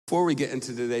Before we get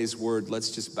into today's word,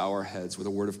 let's just bow our heads with a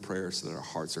word of prayer so that our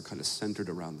hearts are kind of centered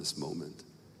around this moment.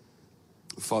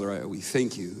 Father, we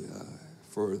thank you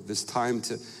for this time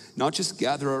to not just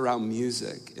gather around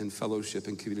music and fellowship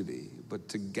and community, but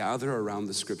to gather around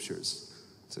the scriptures,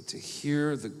 so to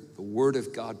hear the word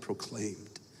of God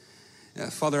proclaimed.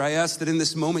 Father, I ask that in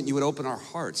this moment you would open our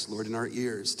hearts, Lord, and our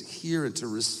ears to hear and to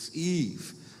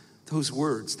receive those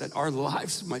words, that our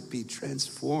lives might be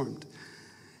transformed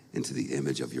into the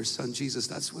image of your son, Jesus.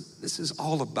 That's what this is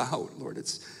all about, Lord.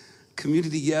 It's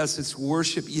community, yes. It's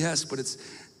worship, yes. But it's,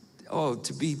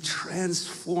 to be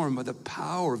transformed by the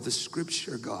power of the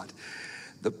scripture, God.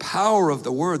 The power of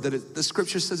the word, that the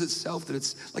scripture says itself, that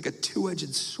it's like a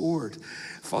two-edged sword.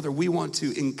 Father, we want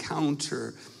to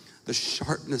encounter the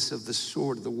sharpness of the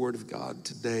sword of the word of God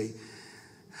today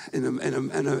in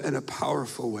a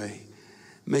powerful way.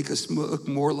 Make us look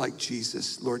more like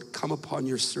Jesus. Lord, come upon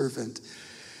your servant.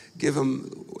 Give him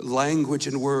language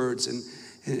and words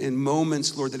and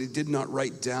moments, Lord, that he did not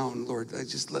write down. Lord, I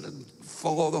just let him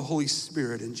follow the Holy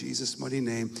Spirit in Jesus' mighty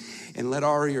name. And let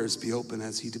our ears be open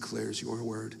as he declares your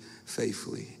word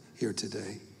faithfully here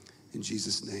today. In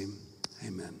Jesus' name,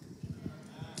 amen.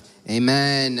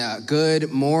 Amen. Good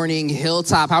morning,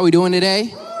 Hilltop. How are we doing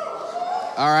today?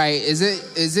 All right. Is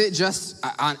it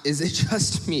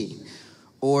just me,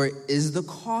 or is the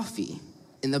coffee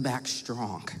in the back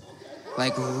strong?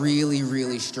 Like really,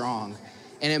 really strong.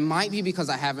 And it might be because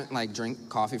I haven't drank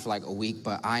coffee for a week,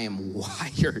 but I am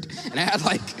wired. And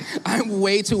I'm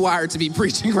way too wired to be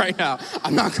preaching right now.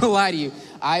 I'm not gonna lie to you.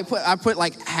 I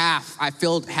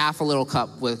filled half a little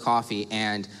cup with coffee,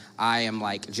 and I am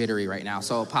jittery right now.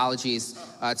 So apologies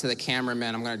to the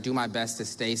cameraman. I'm gonna do my best to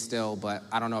stay still, but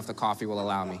I don't know if the coffee will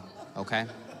allow me, okay?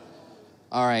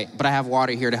 All right, but I have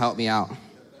water here to help me out.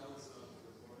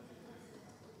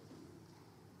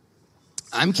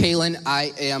 I'm Kalen.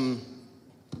 I am,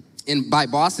 by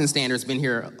Boston standards, been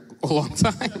here a long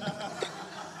time.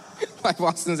 By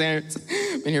Boston standards,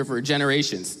 been here for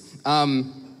generations.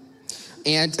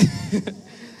 And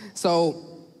so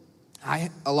I,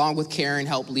 along with Karen,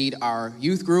 help lead our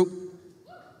youth group.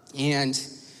 And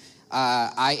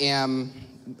I've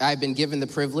been given the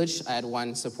privilege. I had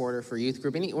one supporter for youth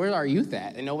group. Where's our youth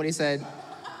at? And nobody said,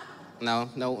 no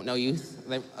youth.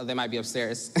 They might be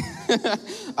upstairs.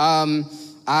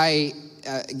 I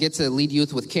get to lead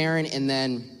youth with Karen, and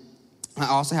then I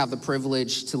also have the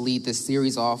privilege to lead this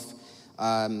series off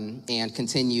and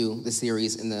continue the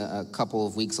series in a couple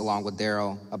of weeks along with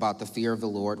Daryl about the fear of the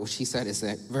Lord, which he said is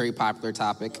a very popular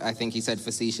topic. I think he said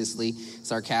facetiously,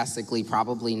 sarcastically,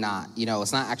 probably not.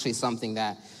 It's not actually something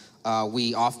that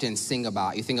we often sing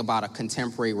about. You think about a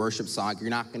contemporary worship song, you're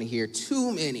not going to hear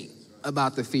too many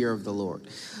about the fear of the Lord.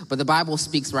 But the Bible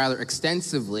speaks rather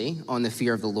extensively on the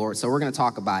fear of the Lord, so we're going to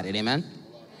talk about it, amen?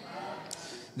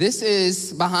 This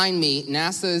is, behind me,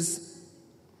 NASA's,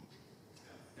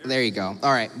 there you go.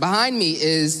 All right, behind me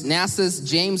is NASA's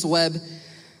James Webb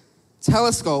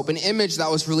Telescope, an image that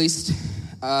was released,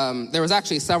 there was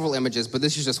actually several images, but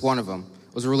this is just one of them.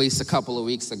 It was released a couple of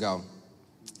weeks ago.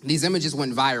 These images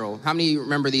went viral. How many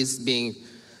remember these being,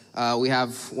 we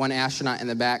have one astronaut in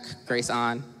the back, Grace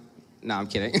on. No, I'm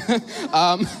kidding.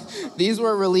 These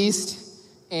were released,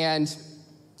 and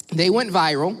they went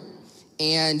viral,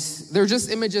 and they're just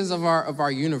images of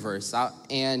our universe.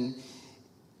 And,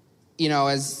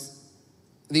 as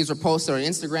these were posted on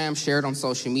Instagram, shared on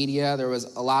social media, there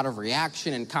was a lot of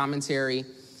reaction and commentary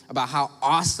about how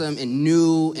awesome and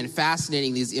new and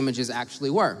fascinating these images actually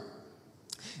were.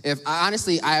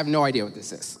 Honestly, I have no idea what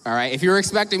this is, all right? If you're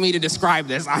expecting me to describe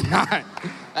this, I'm not.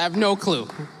 I have no clue.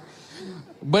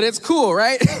 But it's cool,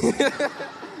 right?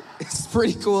 It's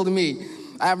pretty cool to me.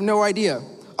 I have no idea.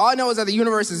 All I know is that the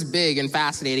universe is big and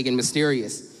fascinating and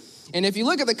mysterious. And if you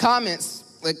look at the comments,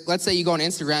 let's say you go on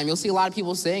Instagram, you'll see a lot of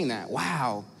people saying that.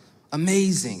 Wow,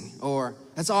 amazing. Or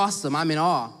that's awesome, I'm in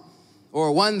awe.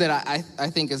 Or one that I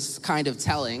think is kind of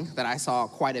telling that I saw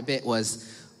quite a bit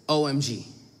was OMG.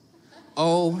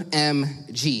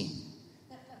 OMG.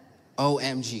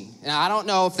 OMG. Now, I don't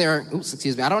know if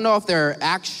they're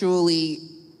actually,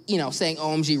 saying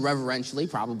OMG reverentially.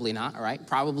 Probably not, all right?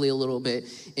 Probably a little bit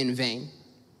in vain.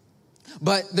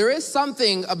 But there is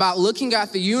something about looking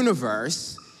at the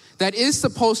universe that is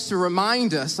supposed to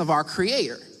remind us of our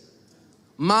Creator.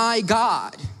 My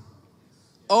God.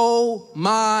 Oh,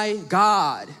 my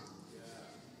God.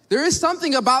 There is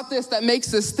something about this that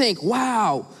makes us think,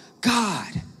 wow,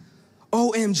 God,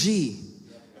 OMG.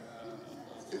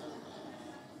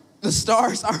 The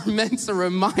stars are meant to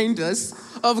remind us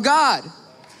of God.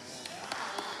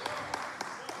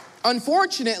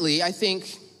 Unfortunately, I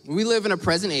think we live in a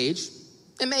present age,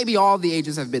 and maybe all the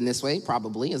ages have been this way,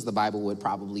 probably, as the Bible would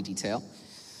probably detail,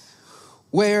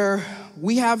 where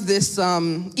we have this,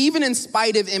 even in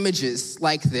spite of images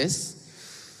like this,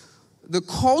 the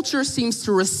culture seems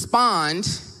to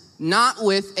respond not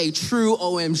with a true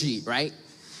OMG, right?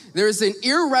 There's an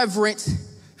irreverent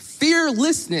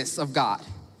fearlessness of God.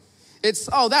 It's,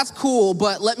 oh, that's cool,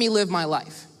 but let me live my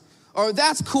life. Or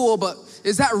that's cool, but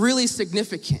is that really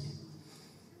significant?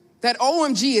 That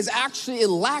OMG is actually, it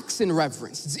lacks in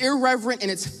reverence. It's irreverent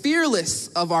and it's fearless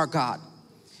of our God.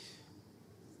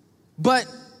 But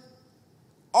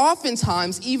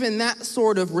oftentimes, even that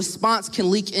sort of response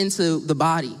can leak into the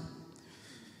body.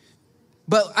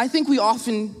 But I think we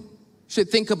often should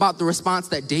think about the response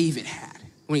that David had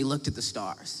when he looked at the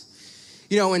stars.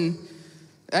 You know, and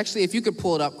actually, if you could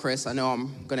pull it up, Chris, I know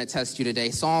I'm going to test you today.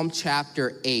 Psalm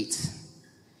chapter 8,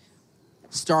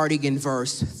 starting in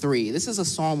verse 3. This is a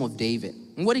psalm of David.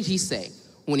 And what did he say?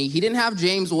 When he didn't have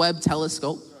James Webb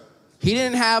telescope. He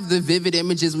didn't have the vivid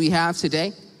images we have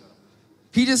today.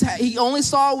 He only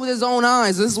saw it with his own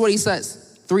eyes. This is what he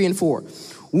says, 3 and 4.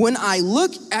 When I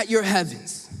look at your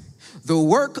heavens, the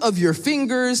work of your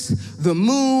fingers, the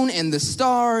moon and the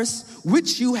stars,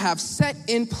 which you have set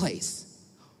in place,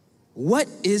 what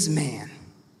is man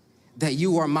that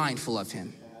you are mindful of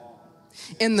him?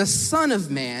 And the Son of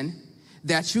Man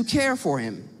that you care for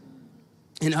him.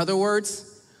 In other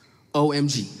words,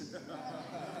 OMG.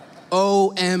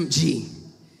 OMG.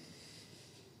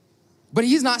 But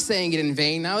he's not saying it in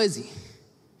vain now, is he?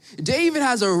 David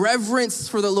has a reverence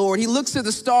for the Lord. He looks at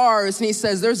the stars and he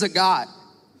says, there's a God.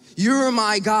 You're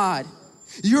my God.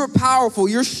 You're powerful.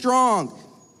 You're strong.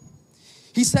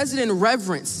 He says it in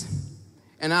reverence.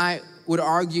 And I would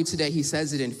argue today he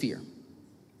says it in fear.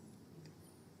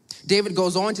 David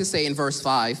goes on to say in verse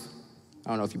 5, I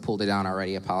don't know if you pulled it down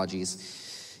already,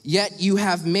 apologies. Yet you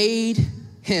have made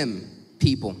him,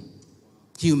 people,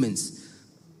 humans,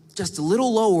 just a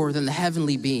little lower than the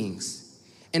heavenly beings,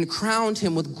 and crowned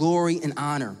him with glory and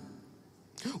honor.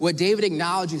 What David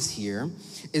acknowledges here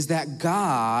is that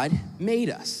God made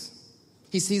us.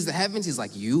 He sees the heavens, he's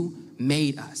like, you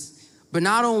made us. But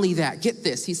not only that, get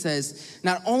this, he says,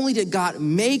 not only did God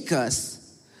make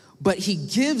us, but he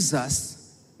gives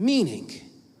us meaning.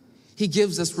 He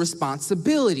gives us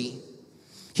responsibility.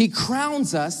 He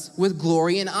crowns us with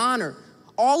glory and honor.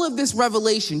 All of this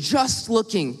revelation just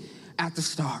looking at the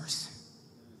stars.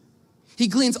 He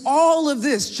gleans all of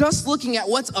this just looking at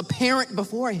what's apparent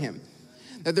before him.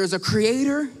 That there's a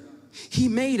creator, he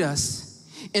made us,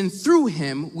 and through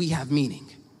him we have meaning.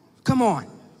 Come on,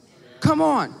 come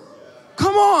on,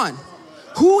 come on.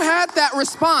 Who had that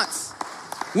response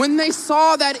when they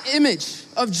saw that image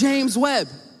of James Webb?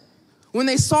 When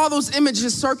they saw those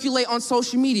images circulate on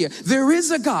social media? There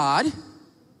is a God,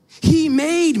 he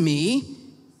made me,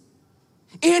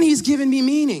 and he's given me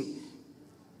meaning.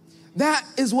 That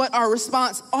is what our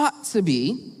response ought to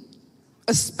be,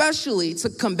 especially to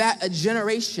combat a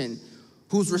generation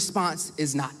whose response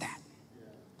is not that.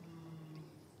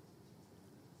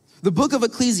 The book of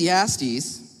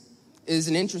Ecclesiastes is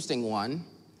an interesting one,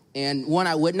 and one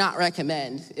I would not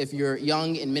recommend if you're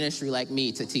young in ministry like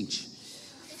me to teach,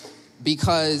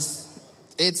 because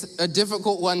it's a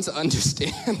difficult one to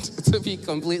understand, to be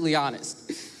completely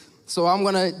honest. So I'm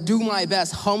gonna do my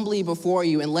best humbly before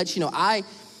you and let you know, I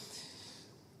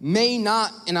may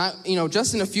not, and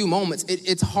just in a few moments,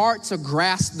 it's hard to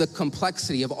grasp the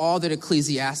complexity of all that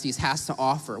Ecclesiastes has to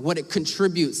offer, what it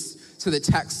contributes to the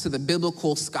text, to the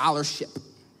biblical scholarship.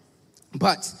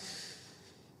 But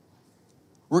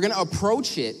we're gonna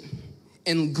approach it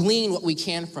and glean what we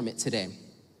can from it today.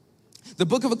 The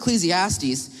book of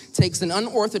Ecclesiastes takes an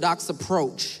unorthodox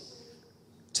approach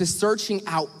to searching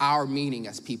out our meaning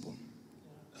as people.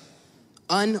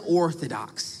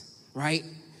 Unorthodox, right?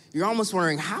 You're almost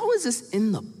wondering, how is this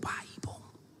in the Bible?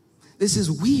 This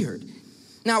is weird.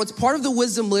 Now, it's part of the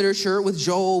wisdom literature with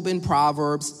Job and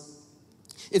Proverbs.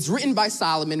 It's written by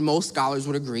Solomon, most scholars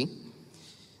would agree,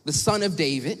 the son of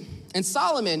David. And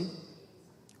Solomon,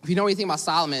 if you know anything about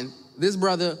Solomon, this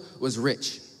brother was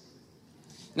rich.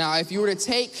 Now, if you were to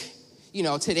take,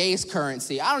 today's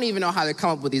currency, I don't even know how to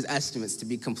come up with these estimates, to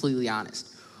be completely honest.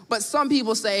 But some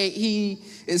people say he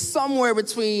is somewhere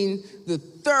between the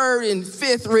third and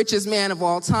fifth richest man of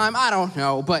all time. I don't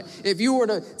know. But if you were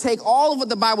to take all of what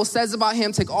the Bible says about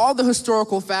him, take all the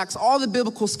historical facts, all the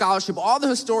biblical scholarship, all the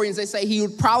historians, they say he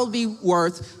would probably be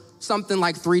worth something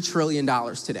like $3 trillion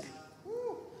today.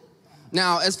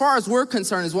 Now, as far as we're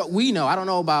concerned, is what we know. I don't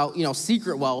know about,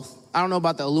 secret wealth. I don't know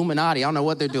about the Illuminati. I don't know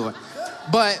what they're doing.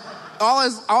 But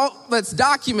all that's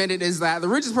documented is that the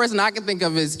richest person I can think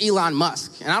of is Elon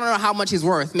Musk. And I don't know how much he's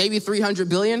worth. Maybe 300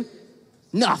 billion?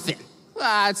 Nothing.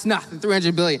 It's nothing,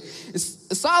 300 billion.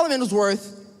 Solomon was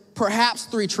worth perhaps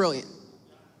 3 trillion.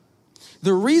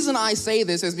 The reason I say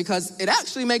this is because it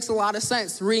actually makes a lot of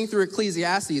sense reading through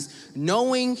Ecclesiastes,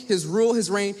 knowing his rule, his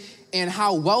reign, and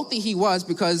how wealthy he was,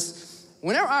 because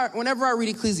whenever I read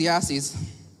Ecclesiastes,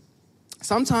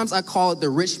 sometimes I call it the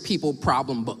rich people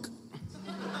problem book.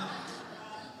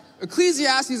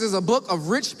 Ecclesiastes is a book of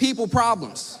rich people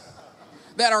problems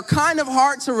that are kind of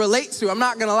hard to relate to, I'm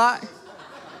not gonna lie.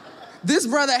 This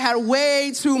brother had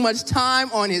way too much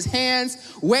time on his hands,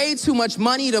 way too much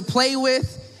money to play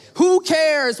with. Who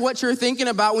cares what you're thinking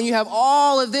about when you have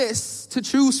all of this to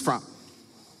choose from?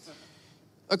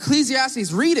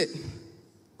 Ecclesiastes, read it.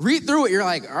 Read through it, you're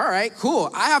like, all right, cool.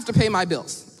 I have to pay my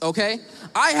bills, okay?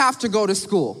 I have to go to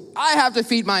school. I have to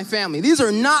feed my family. These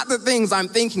are not the things I'm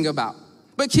thinking about.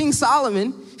 But King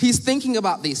Solomon, he's thinking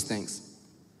about these things.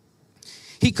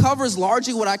 He covers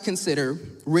largely what I consider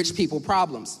rich people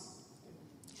problems.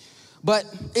 But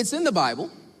it's in the Bible,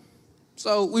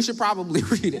 so we should probably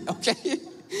read it, okay?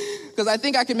 Because I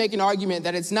think I can make an argument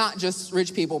that it's not just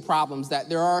rich people problems, that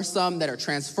there are some that are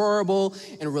transferable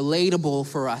and relatable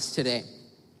for us today.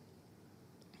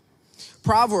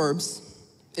 Proverbs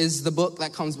is the book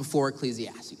that comes before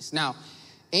Ecclesiastes. Now,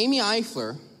 Amy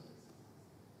Eifler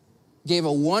gave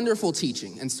a wonderful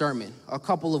teaching and sermon a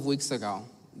couple of weeks ago,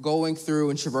 going through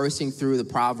and traversing through the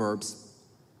Proverbs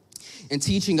and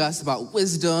teaching us about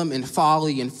wisdom and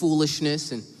folly and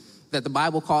foolishness, and that the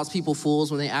Bible calls people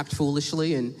fools when they act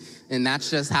foolishly, and that's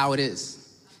just how it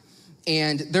is.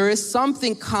 And there is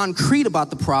something concrete about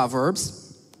the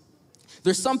Proverbs.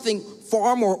 There's something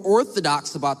far more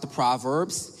orthodox about the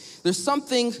Proverbs. There's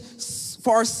something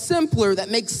far simpler that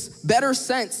makes better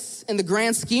sense in the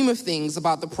grand scheme of things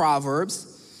about the Proverbs,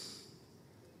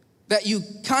 that you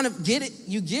kind of get it,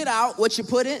 you get out what you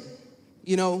put in.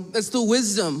 You know, that's the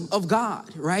wisdom of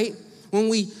God, right? When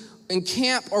we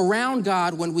encamp around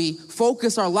God, when we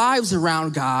focus our lives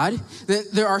around God, then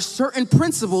there are certain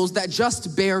principles that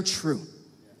just bear true.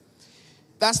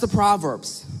 That's the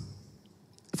Proverbs.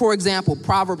 For example,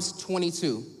 Proverbs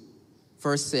 22,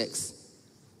 verse 6.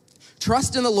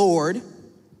 Trust in the Lord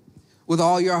with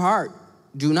all your heart.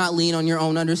 Do not lean on your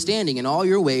own understanding. In all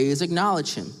your ways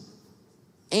acknowledge him,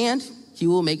 and he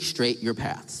will make straight your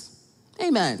paths.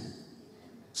 Amen.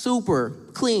 Super,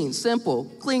 clean, simple,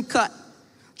 clean cut.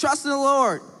 Trust in the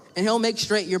Lord, and he'll make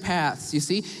straight your paths. You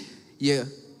see, you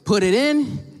put it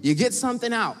in, you get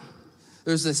something out.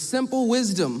 There's a simple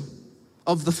wisdom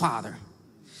of the Father.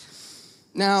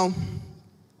 Now,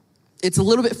 it's a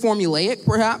little bit formulaic,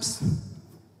 perhaps,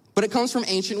 but it comes from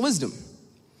ancient wisdom.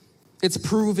 It's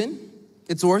proven,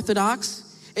 it's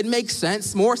orthodox, it makes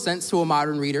sense, more sense to a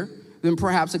modern reader than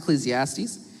perhaps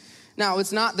Ecclesiastes. Now,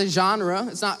 it's not the genre,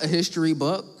 it's not a history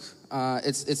book,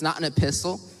 it's not an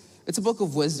epistle. It's a book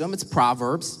of wisdom, it's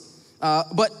Proverbs,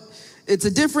 but it's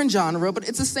a different genre, but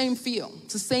it's the same feel,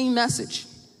 it's the same message.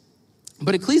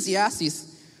 But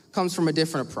Ecclesiastes comes from a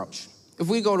different approach. If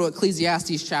we go to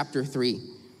Ecclesiastes chapter 3,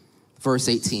 verse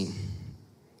 18.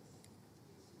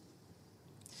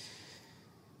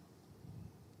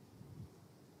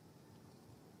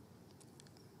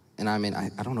 And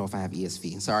I don't know if I have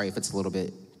ESV. Sorry if it's a little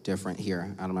bit different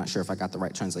here. I'm not sure if I got the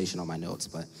right translation on my notes,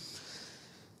 but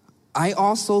I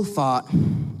also thought,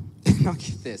 I'll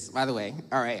get this, by the way.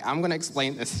 All right, I'm going to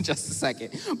explain this in just a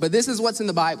second. But this is what's in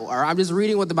the Bible, or I'm just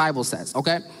reading what the Bible says,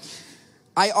 okay?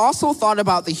 I also thought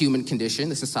about the human condition.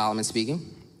 This is Solomon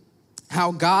speaking.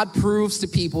 How God proves to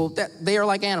people that they are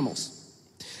like animals.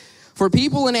 For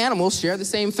people and animals share the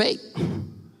same fate.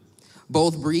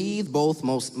 Both breathe, both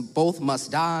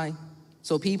must die.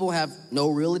 So people have no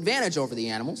real advantage over the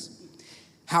animals.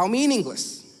 How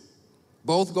meaningless.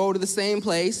 Both go to the same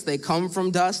place. They come from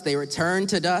dust. They return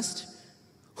to dust.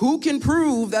 Who can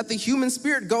prove that the human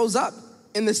spirit goes up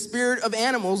and the spirit of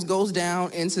animals goes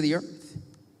down into the earth?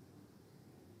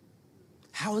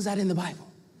 How is that in the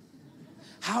Bible?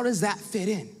 How does that fit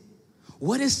in?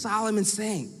 What is Solomon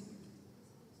saying?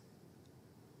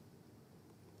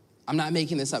 I'm not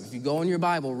making this up. If you go in your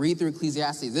Bible, read through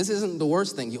Ecclesiastes, this isn't the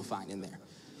worst thing you'll find in there.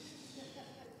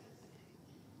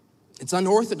 It's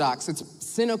unorthodox, it's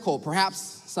cynical,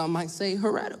 perhaps some might say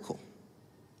heretical.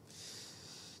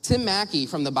 Tim Mackey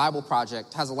from the Bible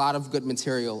Project has a lot of good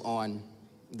material on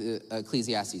the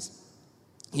Ecclesiastes.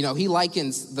 You know, he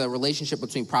likens the relationship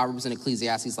between Proverbs and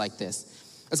Ecclesiastes like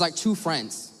this. It's like two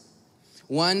friends.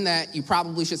 One that you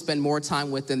probably should spend more time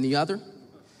with than the other.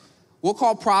 We'll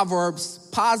call Proverbs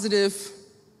positive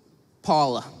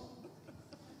Paula.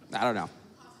 I don't know.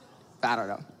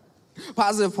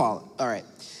 Positive Paula, all right.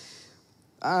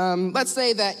 Let's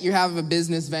say that you have a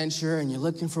business venture and you're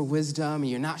looking for wisdom and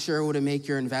you're not sure where to make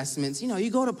your investments.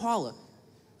 You go to Paula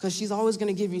because she's always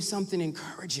going to give you something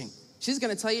encouraging. She's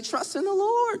going to tell you, trust in the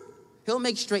Lord. He'll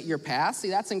make straight your path. See,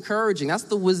 that's encouraging. That's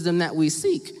the wisdom that we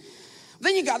seek.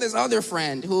 Then you got this other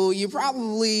friend who you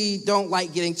probably don't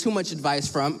like getting too much advice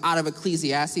from out of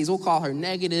Ecclesiastes. We'll call her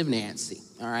Negative Nancy,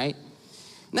 all right?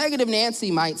 Negative Nancy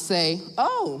might say,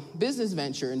 oh, business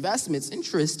venture, investments,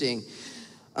 interesting.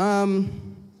 We're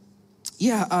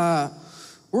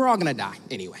all gonna die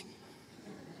anyway.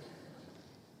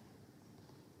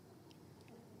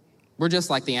 We're just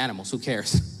like the animals, who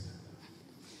cares?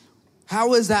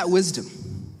 How is that wisdom?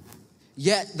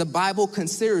 Yet the Bible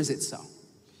considers it so.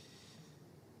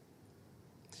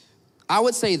 I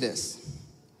would say this,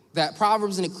 that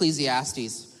Proverbs and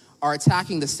Ecclesiastes are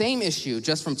attacking the same issue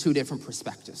just from two different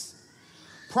perspectives.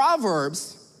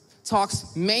 Proverbs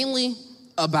talks mainly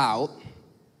about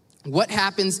what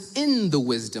happens in the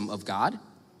wisdom of God.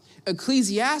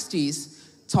 Ecclesiastes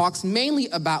talks mainly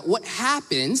about what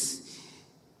happens,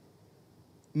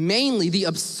 mainly the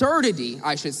absurdity,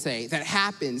 I should say, that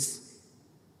happens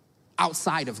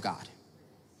outside of God.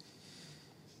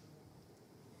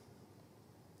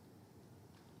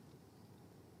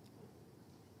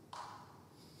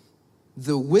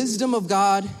 The wisdom of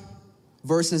God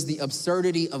versus the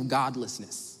absurdity of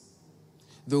godlessness.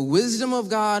 The wisdom of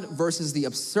God versus the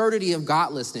absurdity of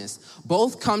godlessness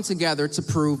both come together to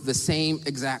prove the same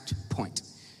exact point.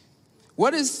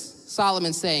 What is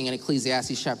Solomon saying in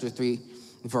Ecclesiastes chapter 3,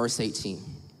 verse 18?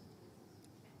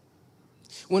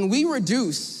 When we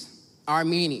reduce our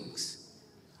meanings,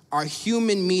 our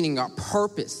human meaning, our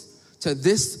purpose to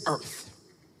this earth,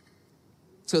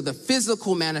 to the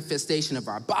physical manifestation of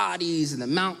our bodies and the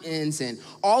mountains, and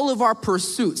all of our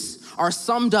pursuits are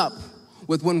summed up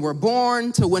with when we're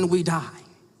born to when we die.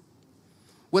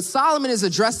 What Solomon is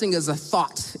addressing is a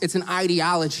thought. It's an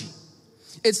ideology.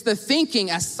 It's the thinking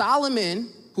as Solomon,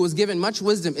 who was given much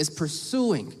wisdom, is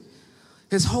pursuing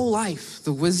his whole life,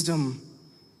 the wisdom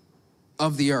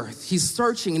of the earth. He's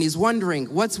searching and he's wondering,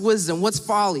 what's wisdom? What's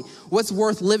folly? What's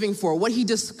worth living for? What he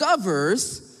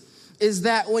discovers is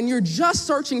that when you're just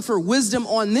searching for wisdom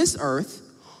on this earth,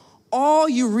 all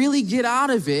you really get out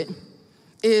of it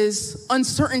is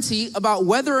uncertainty about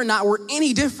whether or not we're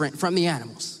any different from the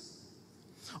animals.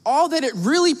 All that it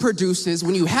really produces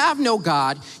when you have no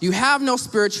God, you have no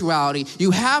spirituality,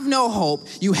 you have no hope,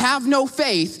 you have no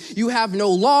faith, you have no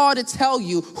law to tell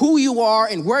you who you are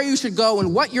and where you should go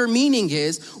and what your meaning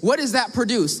is, what does that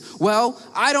produce? Well,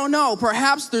 I don't know.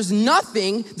 Perhaps there's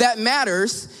nothing that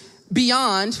matters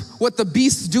beyond what the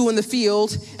beasts do in the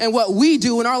field and what we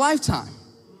do in our lifetime.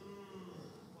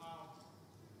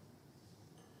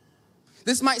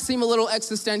 This might seem a little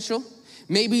existential,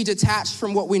 maybe detached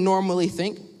from what we normally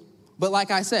think, but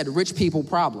like I said, rich people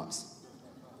problems.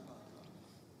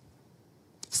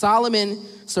 Solomon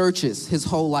searches his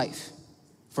whole life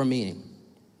for meaning.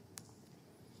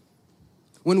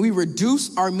 When we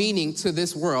reduce our meaning to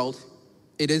this world,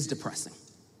 it is depressing.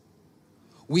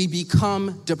 We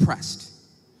become depressed.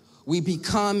 We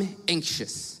become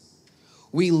anxious.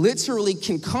 We literally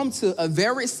can come to a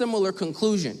very similar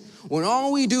conclusion when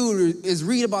all we do is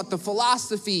read about the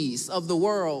philosophies of the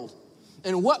world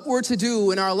and what we're to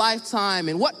do in our lifetime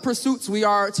and what pursuits we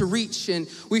are to reach, and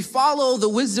we follow the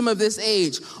wisdom of this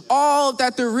age. All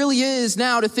that there really is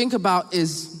now to think about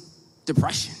is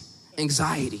depression,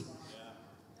 anxiety.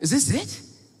 Is this it?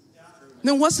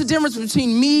 Then what's the difference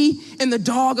between me and the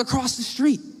dog across the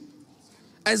street?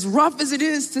 As rough as it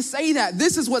is to say that,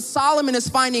 this is what Solomon is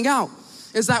finding out,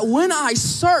 is that when I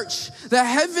search the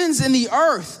heavens and the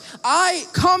earth, I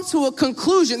come to a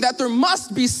conclusion that there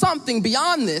must be something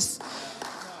beyond this.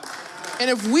 And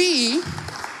if we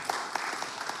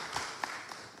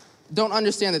don't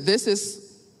understand that this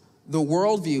is the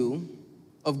worldview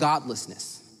of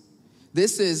godlessness,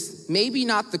 this is maybe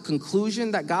not the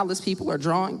conclusion that godless people are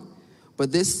drawing,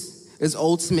 but this is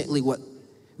ultimately what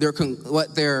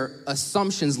their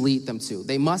assumptions lead them to.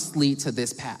 They must lead to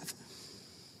this path.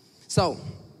 So,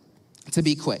 to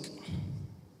be quick,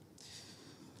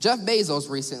 Jeff Bezos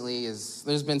recently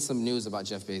there's been some news about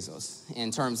Jeff Bezos in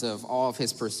terms of all of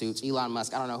his pursuits. Elon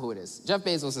Musk, I don't know who it is. Jeff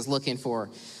Bezos is looking for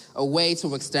a way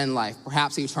to extend life,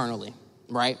 perhaps eternally,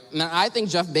 right? Now, I think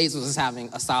Jeff Bezos is having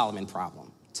a Solomon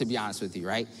problem, to be honest with you,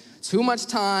 right? Too much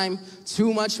time,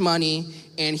 too much money,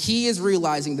 and he is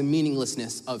realizing the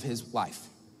meaninglessness of his life.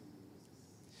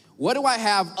 What do I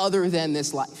have other than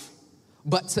this life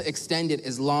but to extend it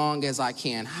as long as I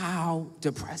can? How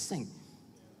depressing.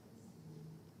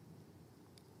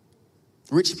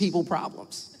 Rich people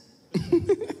problems.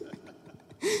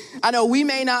 I know we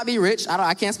may not be rich.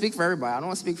 I can't speak for everybody. I don't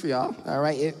want to speak for y'all. All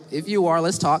right, if you are,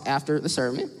 let's talk after the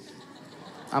sermon.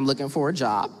 I'm looking for a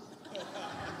job.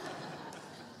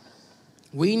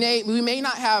 We may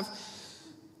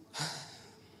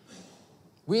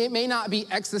not be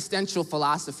existential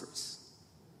philosophers.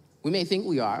 We may think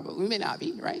we are, but we may not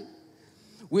be, right?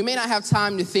 We may not have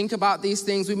time to think about these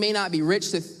things. We may not be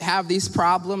rich to have these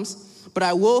problems. But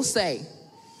I will say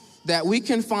that we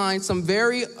can find some of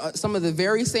the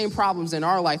very same problems in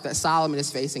our life that Solomon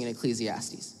is facing in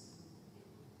Ecclesiastes.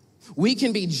 We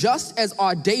can be just as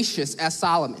audacious as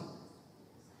Solomon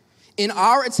in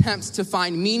our attempts to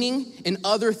find meaning in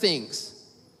other things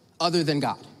other than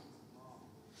God.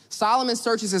 Solomon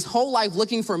searches his whole life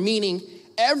looking for meaning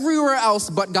everywhere else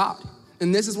but God,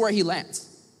 and this is where he lands.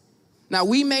 Now,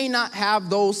 we may not have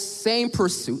those same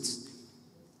pursuits,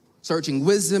 searching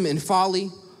wisdom and folly,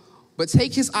 but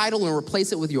take his idol and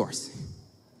replace it with yours.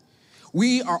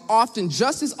 We are often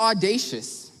just as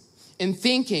audacious in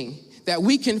thinking that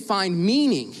we can find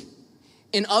meaning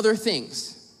in other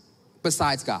things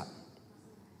besides God.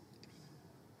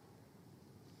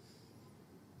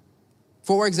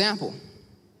 For example,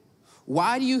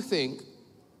 why do you think,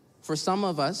 for some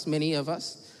of us, many of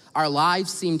us, our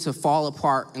lives seem to fall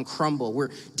apart and crumble? We're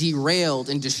derailed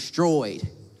and destroyed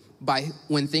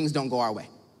when things don't go our way.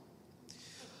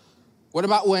 What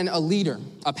about when a leader,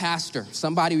 a pastor,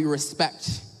 somebody we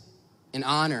respect and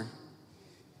honor,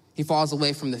 he falls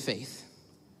away from the faith?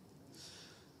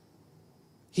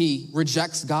 He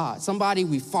rejects God, somebody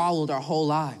we followed our whole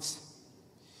lives,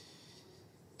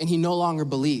 and he no longer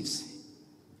believes,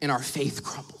 and our faith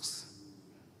crumbles.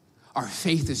 Our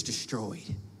faith is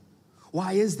destroyed.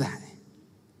 Why is that?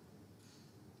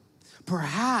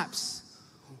 Perhaps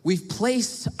we've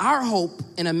placed our hope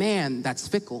in a man that's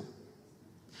fickle.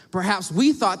 Perhaps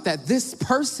we thought that this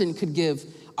person could give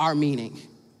our meaning.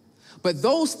 But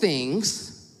those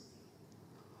things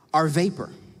are vapor.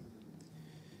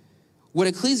 What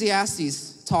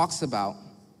Ecclesiastes talks about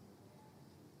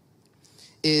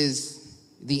is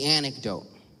the anecdote.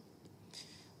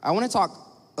 I want to talk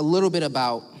a little bit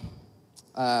about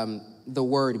the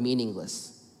word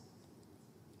meaningless.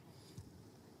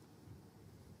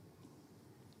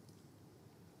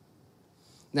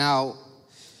 Now,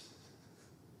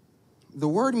 the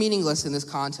word meaningless in this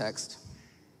context,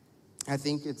 I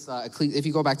think it's, if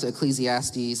you go back to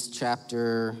Ecclesiastes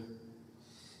chapter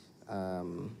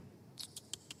 3,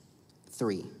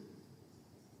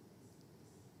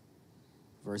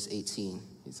 verse 18,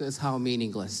 it says, how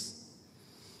meaningless.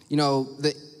 You know,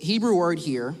 the Hebrew word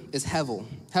here is hevel.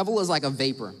 Hevel is like a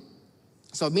vapor.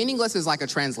 So meaningless is like a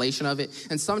translation of it.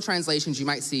 In some translations, you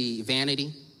might see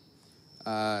vanity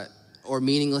or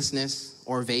meaninglessness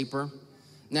or vapor.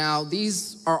 Now,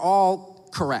 these are all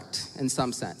correct in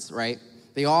some sense, right?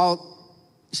 They all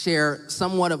share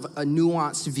somewhat of a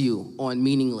nuanced view on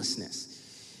meaninglessness.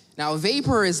 Now,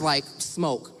 vapor is like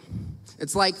smoke.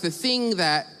 It's like the thing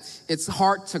that it's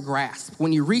hard to grasp.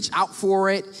 When you reach out for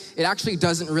it, it actually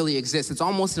doesn't really exist. It's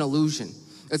almost an illusion.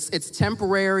 It's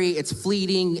temporary, it's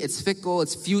fleeting, it's fickle,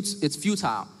 it's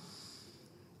futile.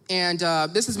 And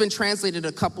this has been translated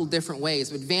a couple different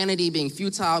ways, but vanity being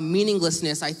futile,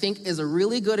 meaninglessness, I think is a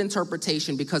really good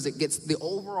interpretation because it gets the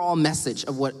overall message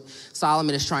of what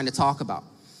Solomon is trying to talk about,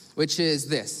 which is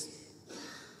this,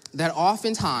 that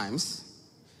oftentimes,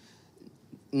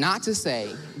 not to say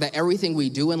that everything we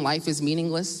do in life is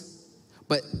meaningless,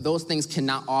 but those things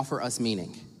cannot offer us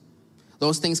meaning.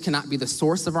 Those things cannot be the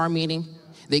source of our meaning.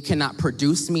 They cannot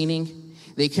produce meaning.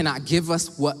 They cannot give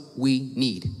us what we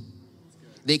need.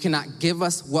 They cannot give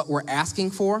us what we're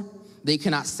asking for. They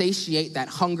cannot satiate that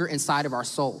hunger inside of our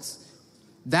souls.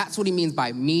 That's what he means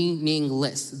by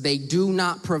meaningless. They do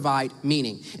not provide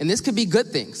meaning. And this could be good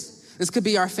things. This could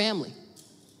be our family.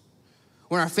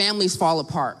 When our families fall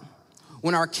apart.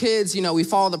 When our kids, we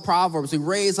follow the Proverbs, we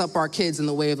raise up our kids in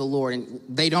the way of the Lord, and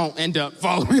they don't end up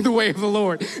following the way of the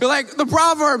Lord. You're like, the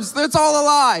Proverbs, that's all a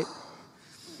lie.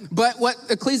 But what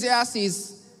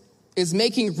Ecclesiastes is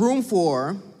making room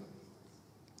for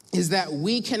is that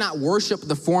we cannot worship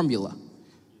the formula.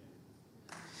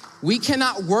 We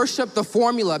cannot worship the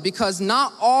formula because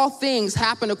not all things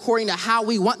happen according to how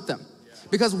we want them,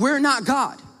 because we're not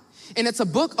God. And it's a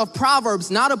book of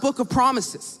Proverbs, not a book of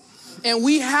promises. And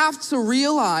we have to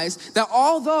realize that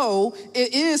although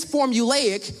it is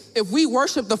formulaic, if we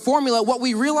worship the formula, what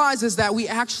we realize is that we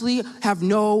actually have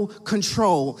no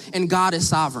control, and God is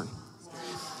sovereign.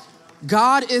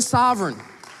 God is sovereign.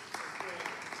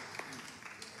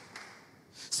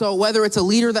 So whether it's a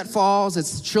leader that falls,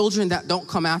 it's children that don't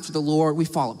come after the Lord, we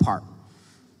fall apart.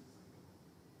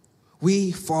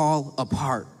 We fall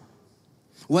apart.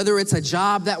 whether it's a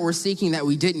job that we're seeking that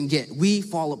we didn't get, we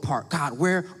fall apart. God,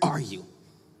 where are you?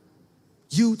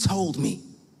 You told me.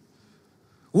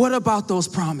 What about those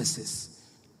promises?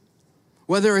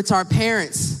 Whether it's our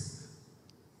parents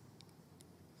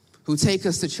who take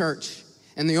us to church,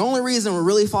 and the only reason we're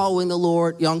really following the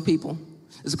Lord, young people,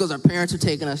 is because our parents are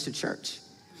taking us to church.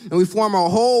 And we form our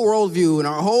whole worldview and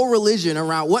our whole religion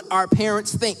around what our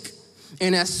parents think.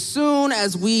 And as soon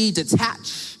as we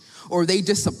detach or they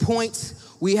disappoint,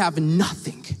 we have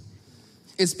nothing.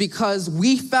 It's because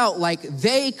we felt like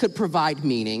they could provide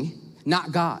meaning,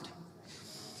 not God.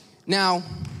 Now,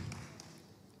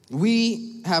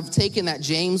 we have taken that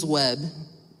James Webb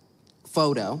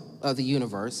photo of the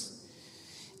universe,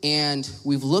 and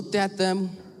we've looked at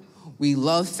them. We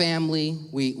love family.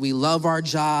 We love our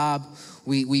job.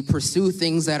 We pursue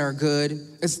things that are good.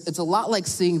 It's a lot like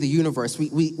seeing the universe.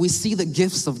 We see the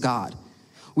gifts of God.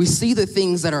 We see the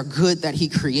things that are good that he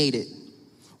created.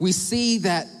 We see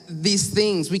that these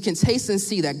things, we can taste and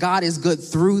see that God is good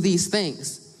through these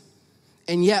things.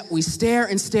 And yet we stare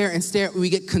and stare and stare. We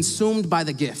get consumed by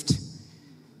the gift.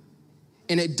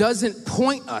 And it doesn't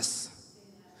point us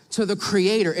to the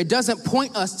creator. It doesn't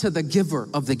point us to the giver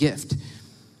of the gift.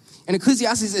 And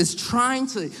Ecclesiastes is trying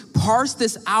to parse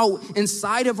this out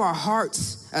inside of our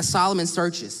hearts as Solomon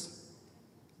searches.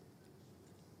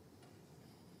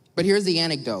 But here's the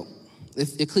anecdote.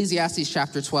 Ecclesiastes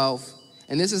chapter 12,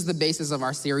 and this is the basis of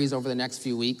our series over the next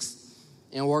few weeks.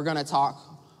 And we're going to talk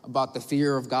about the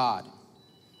fear of God.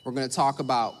 We're going to talk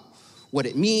about what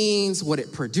it means, what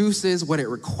it produces, what it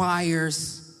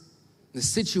requires, the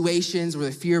situations where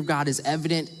the fear of God is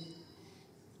evident.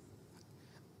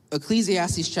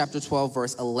 Ecclesiastes chapter 12,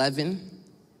 verse 11,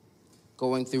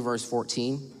 going through verse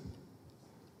 14.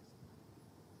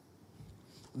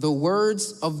 The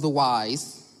words of the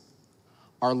wise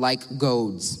are like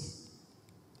goads,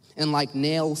 and like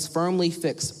nails firmly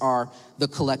fixed are the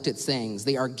collected sayings.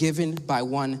 They are given by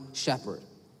one shepherd.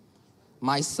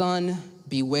 My son,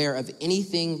 beware of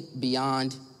anything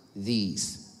beyond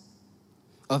these,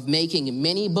 of making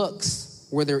many books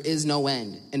where there is no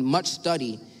end, and much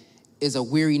study is a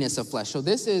weariness of flesh. So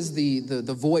this is the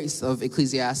voice of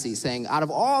Ecclesiastes saying, out of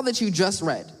all that you just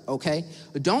read, okay,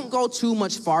 don't go too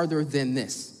much farther than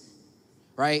this,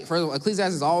 right? First of all,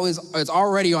 Ecclesiastes it's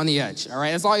already on the edge, all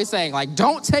right? That's all he's saying. Like,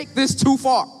 don't take this too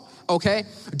far, okay?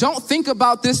 Don't think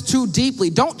about this too deeply.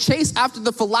 Don't chase after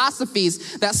the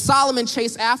philosophies that Solomon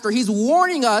chased after. He's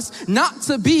warning us not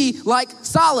to be like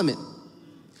Solomon.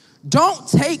 Don't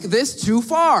take this too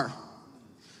far.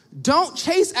 Don't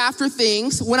chase after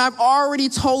things when I've already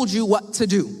told you what to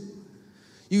do.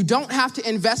 You don't have to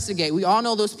investigate. We all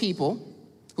know those people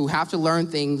who have to learn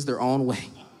things their own way.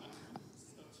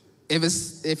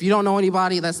 If you don't know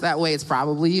anybody that's that way, it's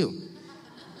probably you.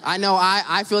 I know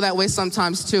I feel that way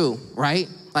sometimes too, right?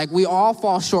 Like we all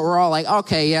fall short. We're all like,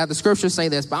 okay, yeah, the scriptures say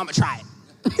this, but I'm gonna try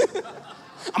it.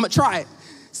 I'm gonna try it,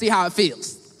 see how it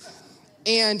feels.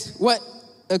 And what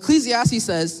Ecclesiastes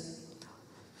says,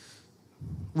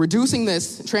 reducing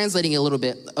this, translating it a little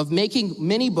bit, of making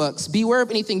many books, beware of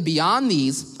anything beyond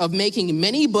these, of making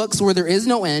many books where there is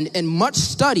no end, and much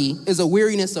study is a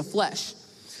weariness of flesh.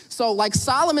 So like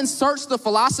Solomon searched the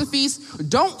philosophies,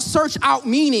 don't search out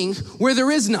meaning where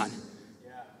there is none.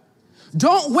 Yeah.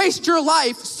 Don't waste your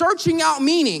life searching out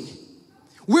meaning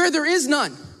where there is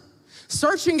none.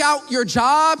 Searching out your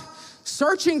job,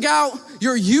 searching out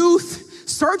your youth,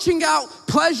 searching out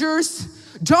pleasures.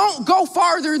 Don't go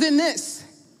farther than this.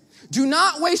 Do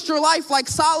not waste your life like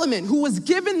Solomon, who was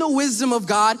given the wisdom of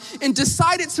God and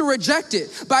decided to reject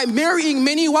it by marrying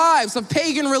many wives of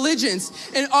pagan religions.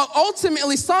 And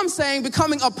ultimately, some saying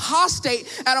becoming apostate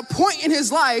at a point in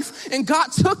his life. And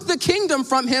God took the kingdom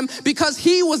from him because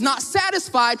he was not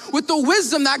satisfied with the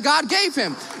wisdom that God gave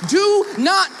him. Do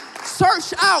not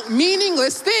search out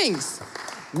meaningless things.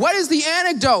 What is the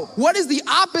antidote? What is the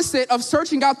opposite of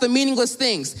searching out the meaningless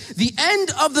things? The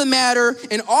end of the matter,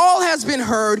 and all has been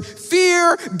heard,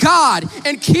 fear God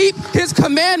and keep his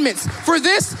commandments. For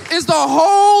this is the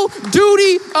whole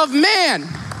duty of man.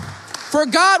 For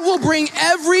God will bring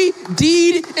every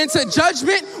deed into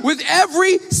judgment with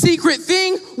every secret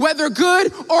thing, whether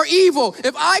good or evil.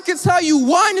 If I could tell you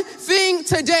one thing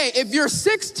today, if you're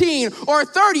 16 or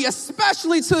 30,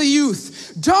 especially to the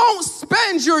youth, don't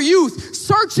spend your youth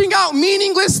searching out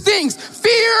meaningless things.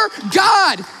 Fear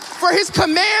God, for his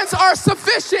commands are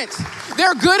sufficient.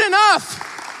 They're good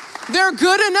enough. They're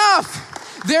good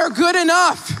enough. They're good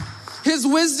enough. His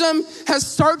wisdom has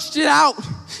searched it out.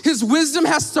 His wisdom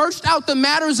has searched out the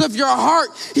matters of your heart.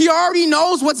 He already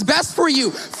knows what's best for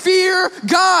you. Fear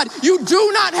God. You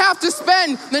do not have to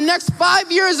spend the next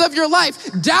 5 years of your life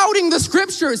doubting the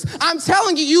scriptures. I'm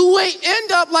telling you, you will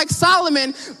end up like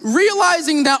Solomon,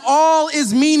 realizing that all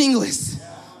is meaningless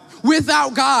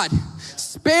without God.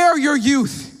 Spare your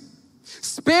youth.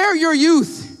 Spare your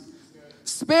youth.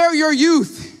 Spare your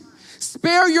youth.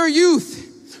 Spare your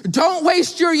youth. Don't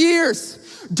waste your years.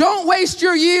 Don't waste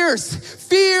your years.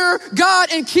 Fear God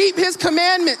and keep his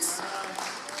commandments.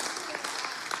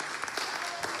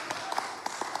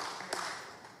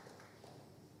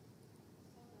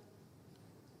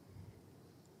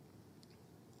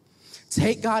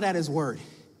 Take God at his word.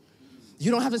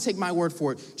 You don't have to take my word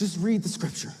for it. Just read the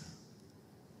scripture.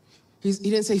 He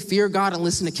didn't say fear God and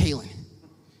listen to Kaylin.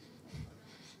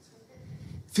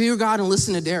 Fear God and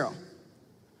listen to Daryl.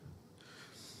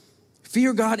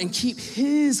 Fear God and keep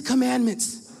his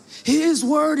commandments. His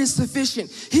word is sufficient.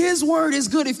 His word is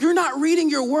good. If you're not reading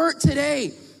your word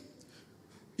today,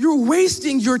 you're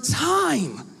wasting your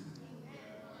time.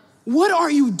 What are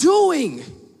you doing?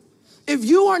 If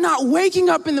you are not waking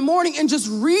up in the morning and just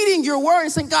reading your word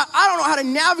and saying, God, I don't know how to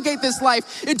navigate this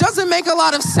life. It doesn't make a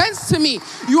lot of sense to me.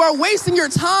 You are wasting your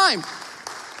time.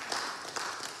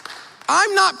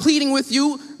 I'm not pleading with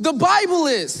you. The Bible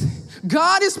is.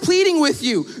 God is pleading with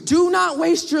you. Do not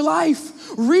waste your life.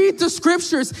 Read the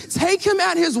scriptures. Take him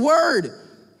at his word.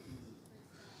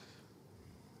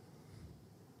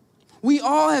 We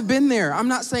all have been there. I'm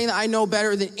not saying that I know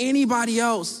better than anybody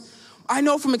else. I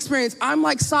know from experience, I'm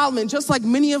like Solomon, just like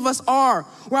many of us are,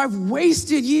 where I've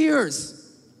wasted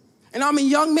years. And I'm a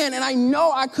young man, and I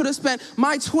know I could have spent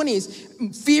my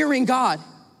 20s fearing God,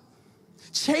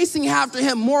 chasing after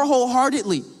him more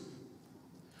wholeheartedly.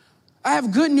 I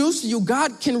have good news for you.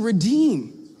 God can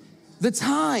redeem the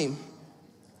time.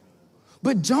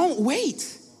 But don't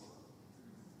wait.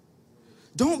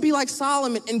 Don't be like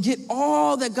Solomon and get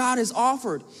all that God has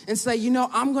offered and say, you know,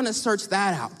 I'm going to search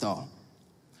that out though.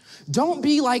 Don't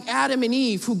be like Adam and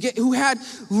Eve who had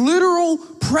literal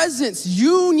presence,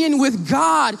 union with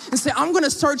God, and say, I'm going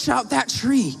to search out that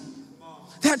tree.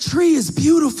 That tree is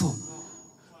beautiful.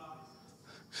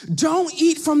 Don't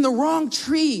eat from the wrong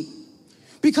tree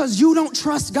because you don't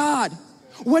trust God.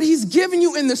 What he's given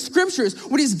you in the scriptures,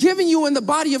 what he's given you in the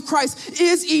body of Christ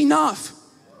is enough.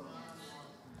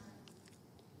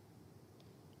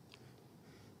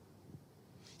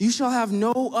 You shall have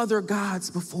no other gods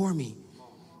before me.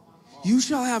 You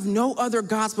shall have no other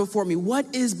gods before me.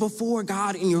 What is before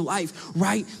God in your life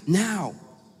right now?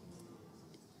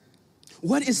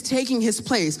 What is taking his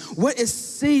place? What is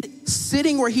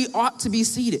sitting where he ought to be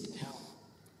seated?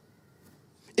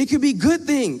 It could be good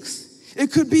things.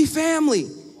 It could be family.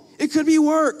 It could be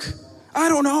work. I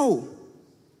don't know.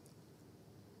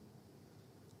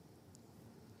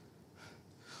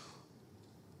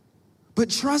 But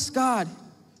trust God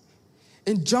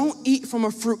and don't eat from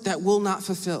a fruit that will not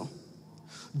fulfill.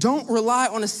 Don't rely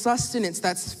on a sustenance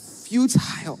that's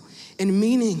futile and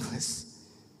meaningless.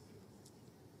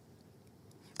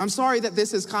 I'm sorry that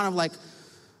this is kind of like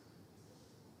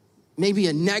maybe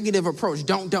a negative approach.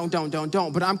 Don't.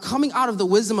 But I'm coming out of the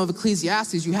wisdom of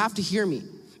Ecclesiastes. You have to hear me.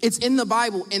 It's in the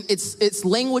Bible, and its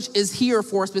language is here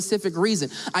for a specific reason.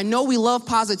 I know we love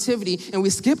positivity, and we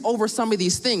skip over some of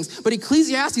these things, but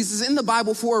Ecclesiastes is in the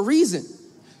Bible for a reason.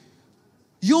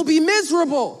 You'll be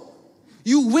miserable.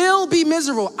 You will be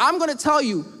miserable. I'm going to tell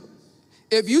you,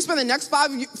 if you spend the next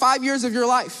five years of your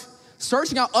life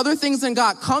searching out other things than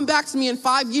God, come back to me in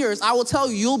 5 years, I will tell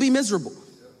you, you'll be miserable.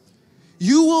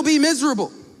 You will be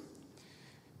miserable.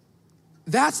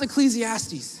 That's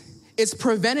Ecclesiastes. It's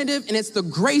preventative, and it's the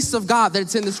grace of God that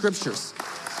it's in the scriptures.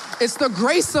 It's the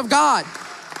grace of God.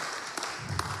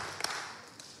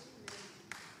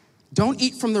 Don't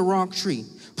eat from the wrong tree.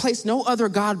 Place no other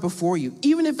God before you,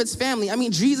 even if it's family. I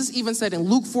mean, Jesus even said in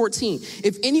Luke 14,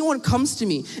 if anyone comes to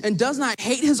me and does not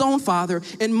hate his own father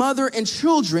and mother and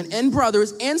children and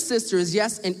brothers and sisters,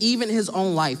 yes, and even his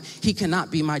own life, he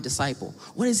cannot be my disciple.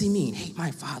 What does he mean? Hate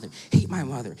my father, hate my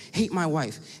mother, hate my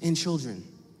wife and children.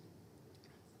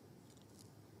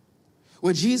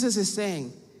 What Jesus is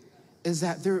saying is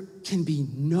that there can be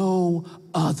no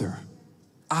other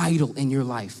idol in your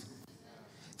life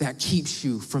that keeps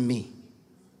you from me.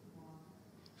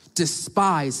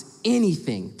 Despise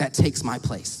anything that takes my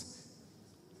place.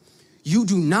 You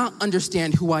do not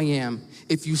understand who I am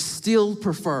if you still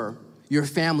prefer your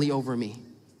family over me.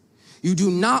 You do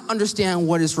not understand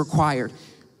what is required.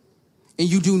 And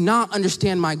you do not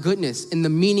understand my goodness and the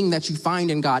meaning that you find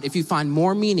in God if you find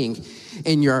more meaning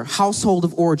in your household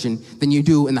of origin than you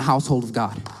do in the household of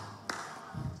God.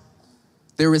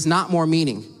 There is not more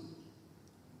meaning.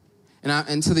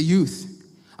 And to the youth,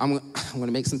 I'm going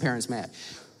to make some parents mad.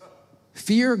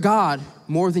 Fear God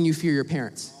more than you fear your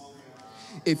parents.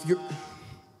 If you're,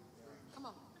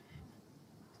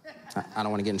 I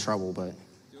don't want to get in trouble, but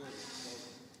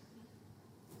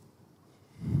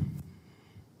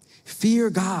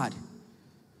fear God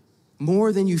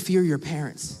more than you fear your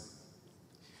parents.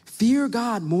 Fear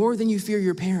God more than you fear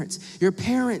your parents. Your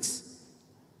parents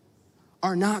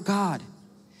are not God.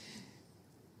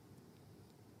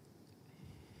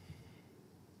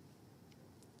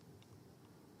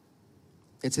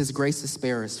 It's his grace to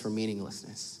spare us from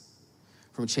meaninglessness,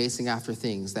 from chasing after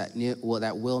things that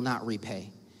will not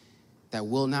repay, that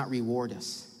will not reward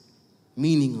us.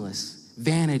 Meaningless,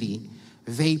 vanity,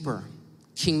 vapor,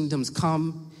 kingdoms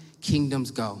come,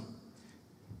 kingdoms go.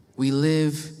 We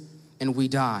live and we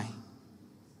die.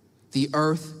 The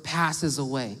earth passes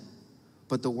away,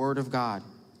 but the word of God,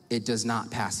 it does not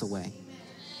pass away.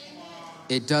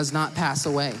 It does not pass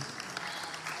away.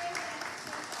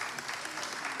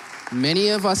 Many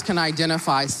of us can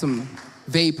identify some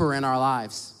vapor in our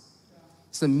lives,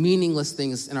 some meaningless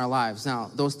things in our lives.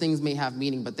 Now, those things may have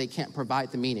meaning, but they can't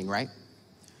provide the meaning, right?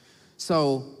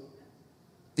 So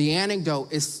the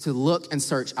antidote is to look and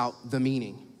search out the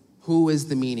meaning. Who is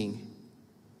the meaning?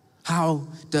 How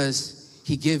does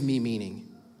he give me meaning?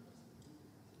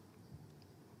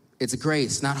 It's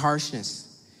grace, not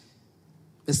harshness.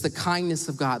 It's the kindness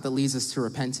of God that leads us to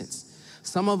repentance.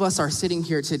 Some of us are sitting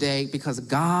here today because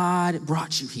God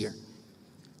brought you here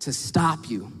to stop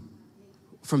you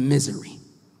from misery,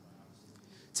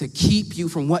 to keep you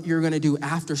from what you're going to do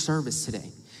after service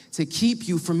today, to keep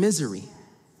you from misery.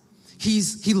 He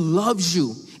loves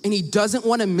you, and he doesn't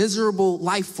want a miserable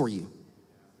life for you.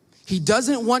 He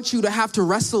doesn't want you to have to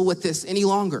wrestle with this any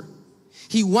longer.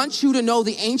 He wants you to know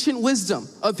the ancient wisdom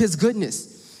of his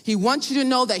goodness. He wants you to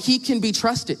know that he can be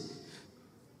trusted.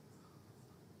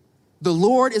 The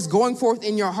Lord is going forth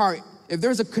in your heart. If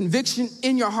there's a conviction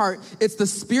in your heart, it's the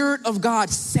Spirit of God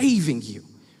saving you,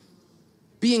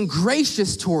 being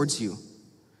gracious towards you,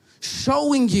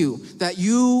 showing you that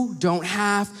you don't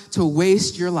have to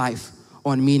waste your life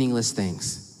on meaningless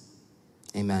things.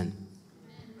 Amen.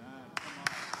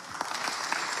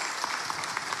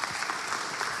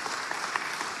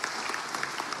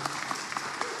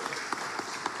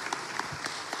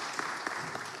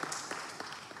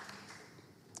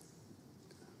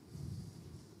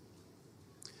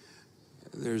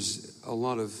 There's a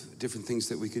lot of different things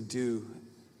that we could do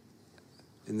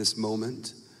in this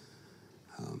moment.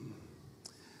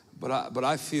 But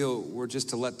I feel we're just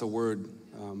to let the word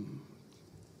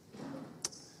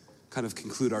kind of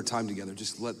conclude our time together.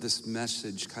 Just let this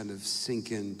message kind of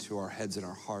sink into our heads and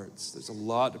our hearts. There's a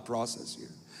lot to process here.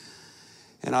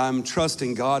 And I'm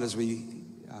trusting God as we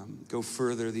go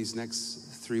further these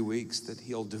next 3 weeks that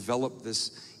he'll develop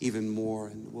this even more,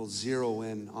 and we'll zero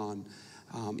in on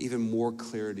even more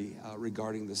clarity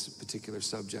regarding this particular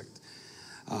subject.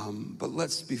 But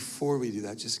let's, before we do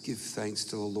that, just give thanks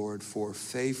to the Lord for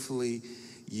faithfully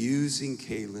using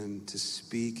Kaylin to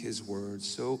speak his word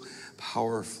so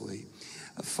powerfully.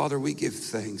 Father, we give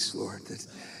thanks, Lord, that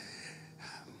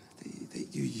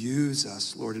you use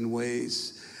us, Lord, in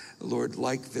ways, Lord,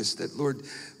 like this, that, Lord,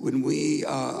 when we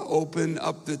open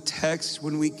up the text,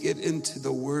 when we get into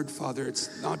the word, Father,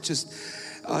 it's not just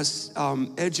us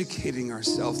educating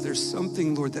ourselves. There's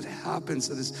something, Lord, that happens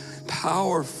that is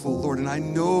powerful, Lord, and I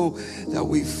know that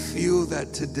we feel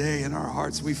that today in our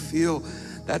hearts. We feel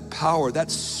that power, that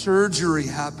surgery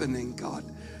happening, God,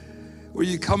 where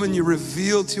you come and you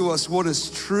reveal to us what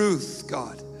is truth,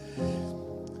 God,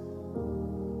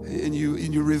 and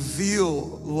you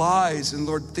reveal lies and,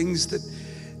 Lord, things that,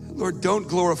 Lord, don't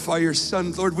glorify your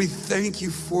Son. Lord, we thank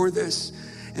you for this,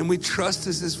 and we trust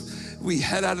as we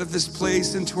head out of this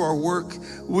place into our work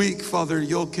week, Father,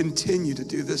 you'll continue to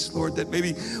do this, Lord, that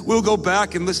maybe we'll go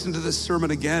back and listen to this sermon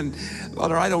again.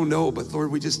 Father, I don't know, but Lord,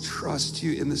 we just trust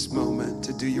you in this moment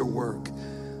to do your work,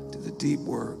 do the deep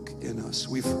work in us.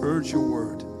 We've heard your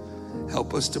word.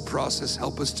 Help us to process,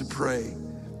 help us to pray.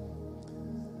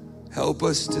 Help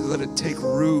us to let it take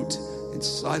root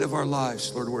inside of our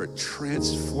lives, Lord, where it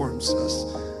transforms us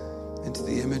into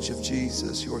the image of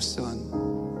Jesus, your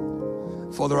Son.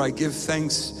 Father, I give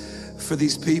thanks for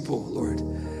these people, Lord.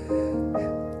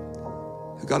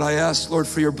 God, I ask, Lord,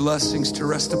 for your blessings to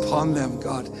rest upon them,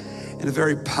 God, in a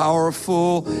very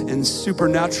powerful and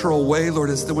supernatural way, Lord,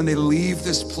 as when they leave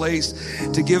this place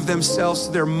to give themselves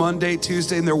to their Monday,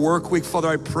 Tuesday, and their work week. Father,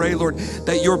 I pray, Lord,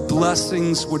 that your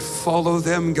blessings would follow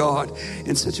them, God,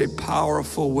 in such a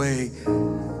powerful way.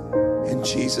 In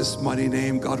Jesus' mighty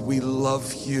name, God, we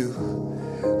love you.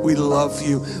 We love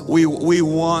you. We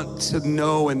want to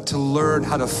know and to learn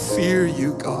how to fear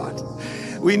you, God.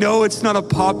 We know it's not a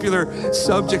popular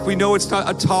subject. We know it's not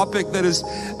a topic that is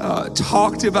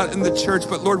talked about in the church,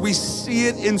 but Lord, we see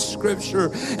it in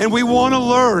Scripture and we want to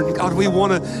learn. God, we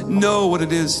want to know what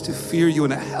it is to fear you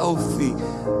in a healthy,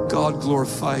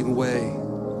 God-glorifying way.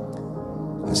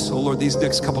 And so, Lord, these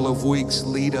next couple of weeks,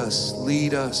 lead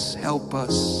us, help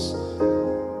us.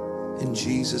 In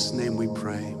Jesus' name we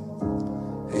pray.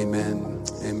 Amen.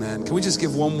 Amen. Can we just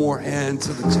give one more hand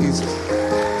to the Jesus?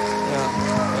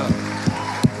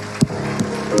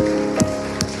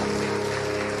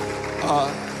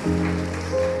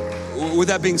 With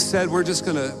that being said, we're just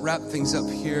going to wrap things up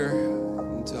here.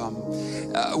 And,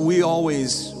 we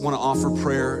always want to offer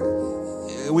prayer.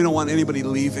 We don't want anybody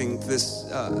leaving this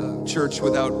church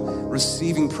without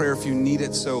receiving prayer if you need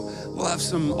it. So we'll have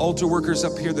some altar workers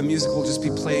up here. The music will just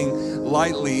be playing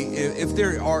lightly. If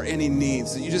there are any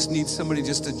needs, that you just need somebody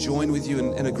just to join with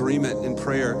you in agreement in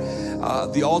prayer,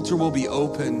 the altar will be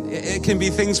open. It can be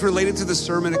things related to the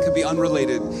sermon. It could be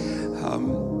unrelated.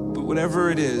 But whatever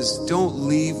it is, don't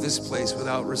leave this place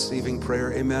without receiving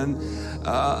prayer. Amen.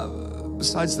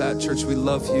 Besides that, church, we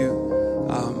love you.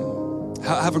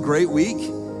 Have a great week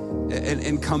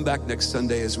and come back next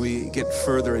Sunday as we get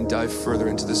further and dive further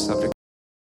into this subject.